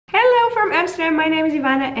Amsterdam, my name is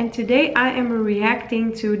Ivana and today I am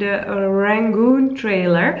reacting to the Rangoon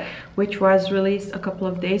trailer, which was released a couple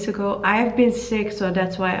of days ago. I have been sick, so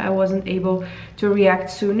that's why I wasn't able to react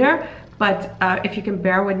sooner, but if you can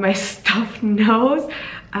bear with my stuffed nose,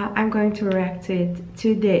 I'm going to react to it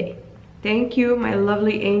today. Thank you, my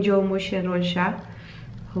lovely angel Musherosha,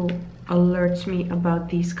 who alerts me about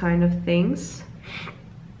these kind of things.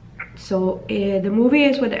 So the movie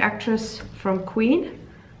is with the actress from Queen.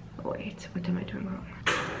 Oh, wait, what am I doing wrong?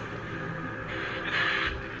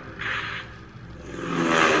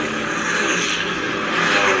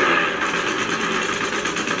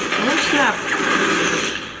 Oh snap.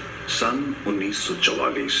 Sun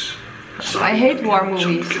 1944. I hate war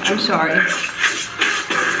movies, I'm sorry.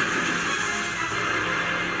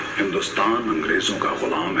 Hindustan अंग्रेजों का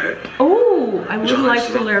गुलाम है. Oh, I would like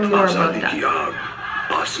to learn more about that.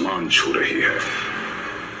 आसमान छू रही है.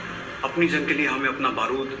 अपनी जंग के लिए हमें अपना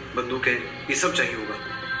बारूद, बंदूकें, ये सब चाहिए होगा.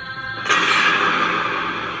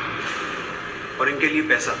 और इनके लिए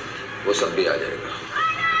पैसा. वो सब भी आ जाएगा.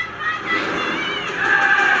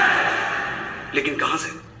 लेकिन कहां से?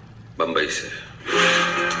 बंबई से.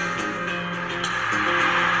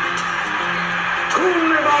 खून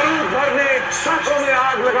में बारूद भरने, सांसों में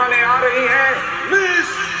आग लगाने आ रही है miss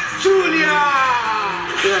Julia.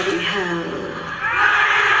 Bloody hell.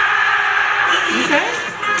 Okay.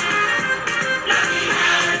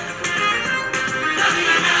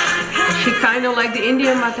 Is she kind of like the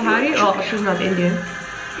Indian Matahari? Oh, she's not Indian.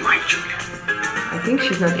 My Julia. I think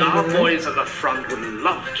she's not Our Indian. boys at the front would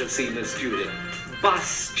love to see Miss Julia. बस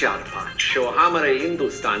 4-5 show हमारे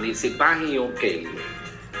हिंदुस्तानी सिपाहियों के लिए.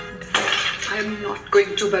 I'm not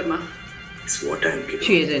going to Burma. It's what I'm giving.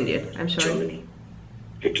 She is Indian. I'm sorry. Germany.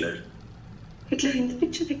 Hitler. Hitler Hindi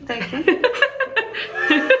picture देखता है क्या?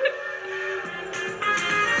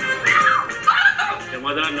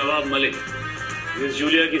 जमादार Nawab Malik miss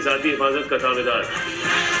Julia की जाती हिफाजत का दावेदार.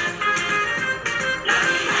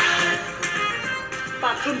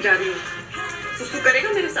 बाथरूम जा रही हूँ. सुसु करेगा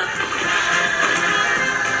मेरे साथ?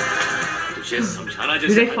 तुझे समझाना Do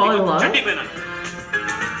they fall in love? चड्डी पहना.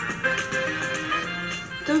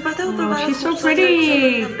 तुम्हें पता है ऊपर Oh, वाला she's so खूबसूरत pretty.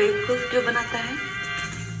 लड़का बेवकूफ क्यों बनाता है?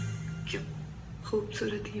 क्यों?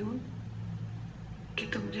 खूबसूरत यूं कि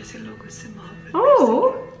तुम जैसे लोग उससे मोहब्बत कर Oh.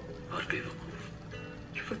 सकें. और बेवकूफ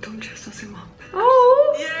कि वो तुम जैसों से मोहब्बत. Oh.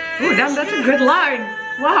 Oh, damn, that's a good line.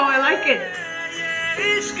 Wow, I like it.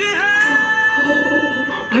 Oh,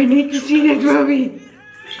 I need to see this movie.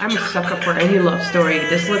 I'm a sucker for any love story.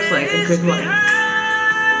 This looks like a good one.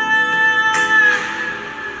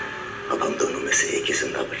 अब हम दोनों में से एक ही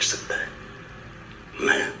जिंदा बच सकता है.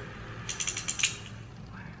 मैं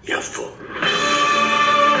या वो.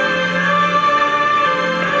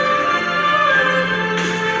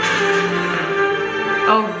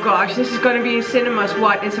 Oh gosh, this is gonna be in cinemas,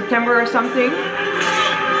 what, in September or something?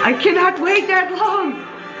 I cannot wait that long!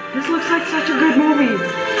 This looks like such a good movie.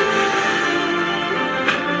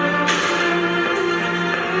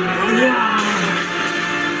 Wow!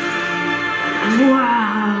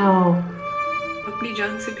 Wow! अपनी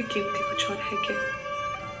जान से भी कीमती कुछ और है क्या?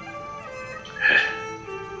 है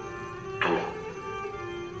वो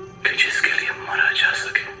कि जिसके लिए मरा जा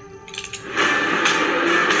सके.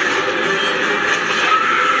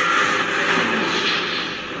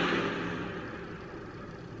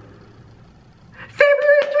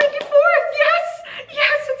 February 24th! Yes!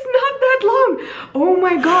 Yes, it's not that long! Oh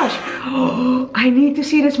my gosh! Oh, I need to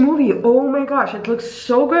see this movie. Oh my gosh, it looks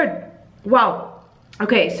so good. Wow.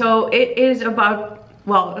 Okay, so it is about,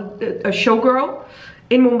 well, a showgirl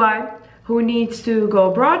in Mumbai who needs to go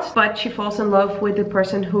abroad, but she falls in love with the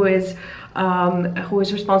person who is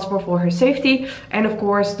responsible for her safety, and of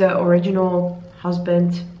course the original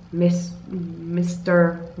husband, Mr.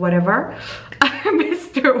 Whatever,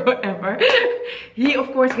 Mr. Whatever. He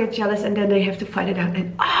of course gets jealous, and then they have to fight it out.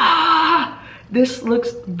 And this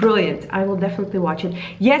looks brilliant. I will definitely watch it.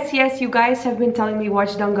 Yes, you guys have been telling me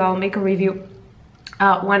watch Dangal, make a review.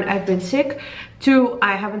 One, I've been sick. Two,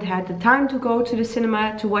 I haven't had the time to go to the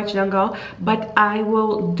cinema to watch Dangal, but I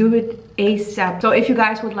will do it ASAP. So if you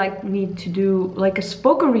guys would like me to do like a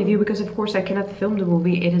spoken review, because of course I cannot film the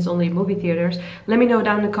movie, it is only movie theaters, let me know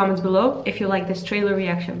down in the comments below. If you like this trailer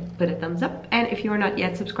reaction, put a thumbs up, and if you are not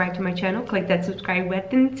yet subscribed to my channel, click that subscribe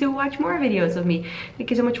button to watch more videos of me. Thank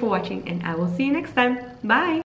you so much for watching, and I will see you next time. Bye!